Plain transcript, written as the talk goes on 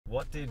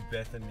What did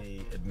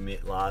Bethany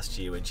admit last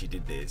year when she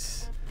did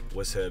this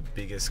was her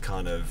biggest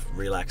kind of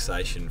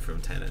relaxation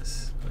from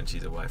tennis, when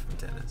she's away from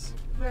tennis?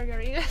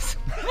 Margaritas.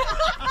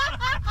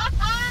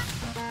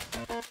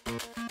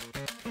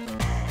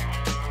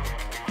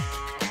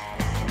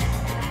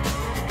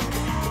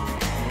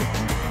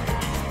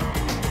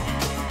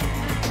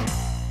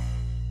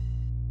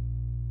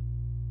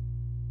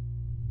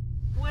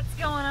 What's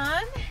going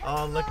on?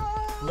 Oh,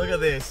 look at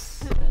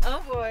this.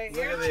 Oh boy, Look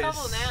you're at in this.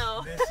 trouble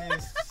now. This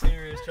is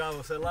serious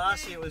trouble. So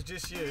last year it was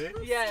just you.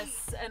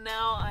 Yes, and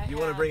now You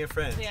want to bring a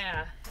friend?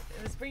 Yeah,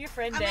 let's bring a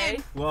friend I'm day.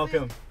 in.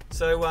 Welcome.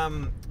 So,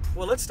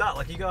 well, let's start.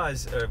 Like, you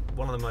guys are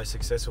one of the most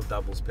successful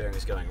doubles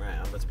pairings going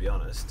around, let's be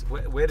honest.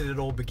 Where did it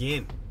all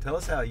begin? Tell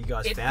us how you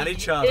guys found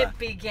each other. It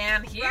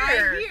began here.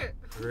 Right here.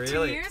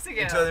 Really? 2 years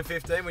ago. In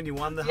 2015 when you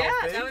won the whole Yeah,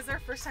 thing? that was our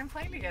first time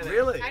playing together.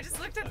 Really? I just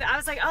looked at I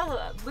was like,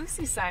 oh,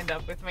 Lucie signed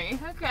up with me.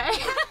 Okay.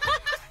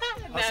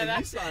 Oh, so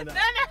you signed up.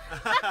 No.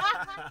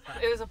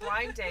 It was a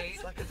blind date.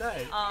 It's like a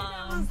date.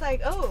 I was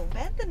like, oh,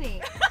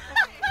 Bethany.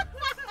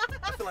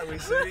 I feel like we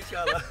suit each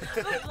other.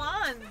 With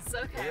blondes,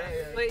 okay.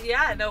 Yeah. But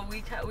yeah, no,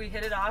 we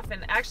hit it off,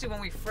 and actually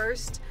when we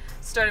first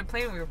started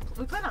playing,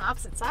 we played on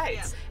opposite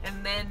sides,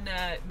 and then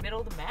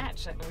middle of the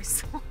match,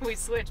 we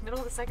switched. Middle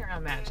of the second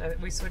round match,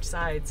 we switched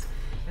sides,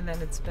 and then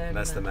it's been.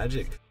 That's the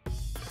magic.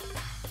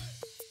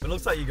 It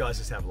looks like you guys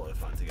just have a lot of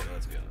fun together,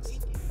 let's be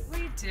honest.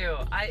 We do.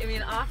 I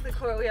mean, off the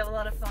court we have a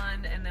lot of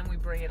fun, and then we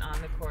bring it on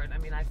the court. I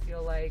mean, I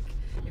feel like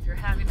if you're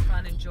having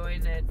fun,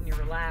 enjoying it, and you're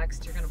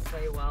relaxed, you're gonna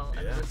play well,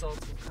 and the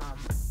results will come.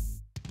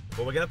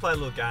 Well, we're going to play a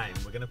little game.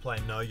 We're going to play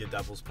Know Your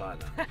Doubles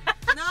Partner. No. Okay?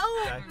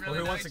 We really Well, who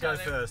know wants to each go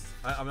other. first?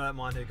 I don't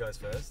mind who goes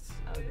first.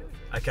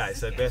 Oh, Okay,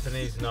 so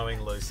Bethany's knowing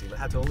Lucie.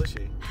 How tall is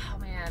she? oh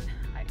man,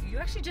 you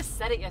actually just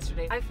said it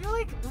yesterday. I feel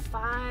like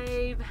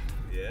 5.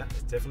 Yeah,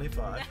 it's definitely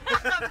 5.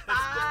 It's definitely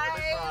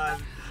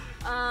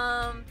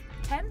 5.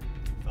 10.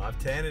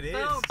 5'10" it is.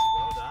 Boom.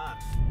 Well done.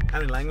 How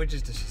many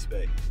languages does she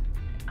speak?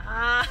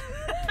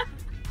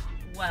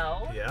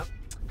 Well, Yeah.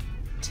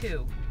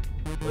 2.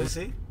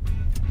 Lucie?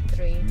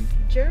 3.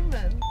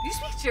 German. Do you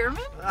speak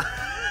German?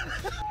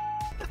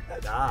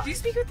 Nah. Do you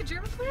speak with the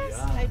German players?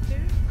 Yeah. I do.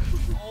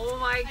 Oh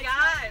my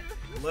god!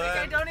 Like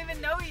I Learn. don't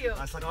even know you.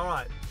 I was like, all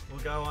right, we'll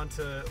go on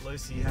to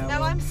Lucie.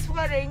 Now I'm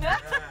sweating.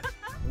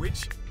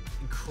 Which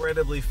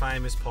incredibly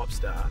famous pop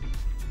star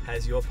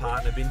has your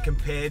partner been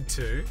compared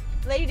to?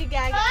 Lady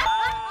Gaga.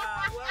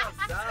 Ah, well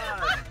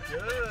done.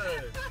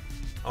 Good.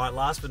 All right,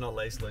 last but not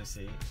least,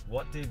 Lucie,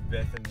 what did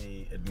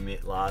Bethany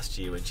admit last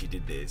year when she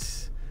did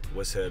this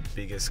was her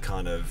biggest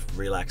kind of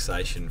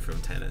relaxation from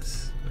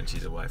tennis, when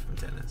she's away from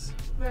tennis?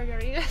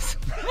 Margaritas.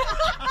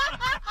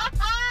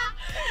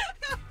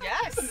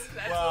 Yes,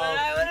 that's Well, what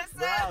I would have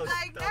said. well,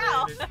 like I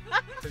now. mean,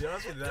 to be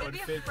honest with you, that would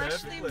Maybe fit a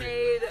freshly perfectly.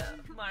 made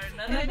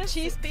marna. And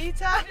cheese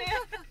pizza.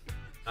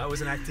 That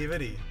was an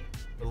activity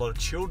a lot of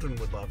children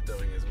would love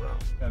doing as well.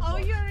 Oh,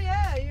 you're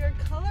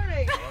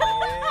coloring.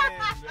 Oh,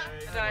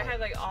 yeah, So I had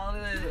like all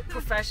the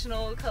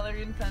professional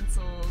coloring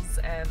pencils,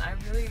 and I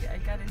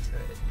got into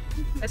it.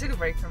 I took a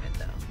break from it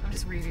though. I'm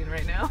just reading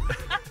right now.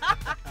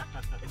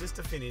 And just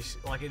to finish,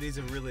 like, it is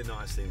a really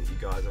nice thing that you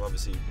guys have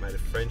obviously made a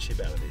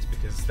friendship out of this,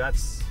 because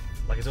that's,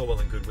 like, it's all well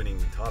and good winning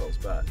titles,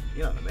 but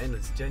you know what I mean?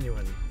 It's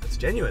genuine. It's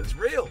genuine. It's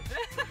real.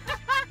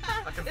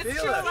 I can It's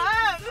feel true it. love.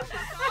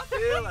 I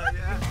feel it,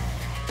 yeah.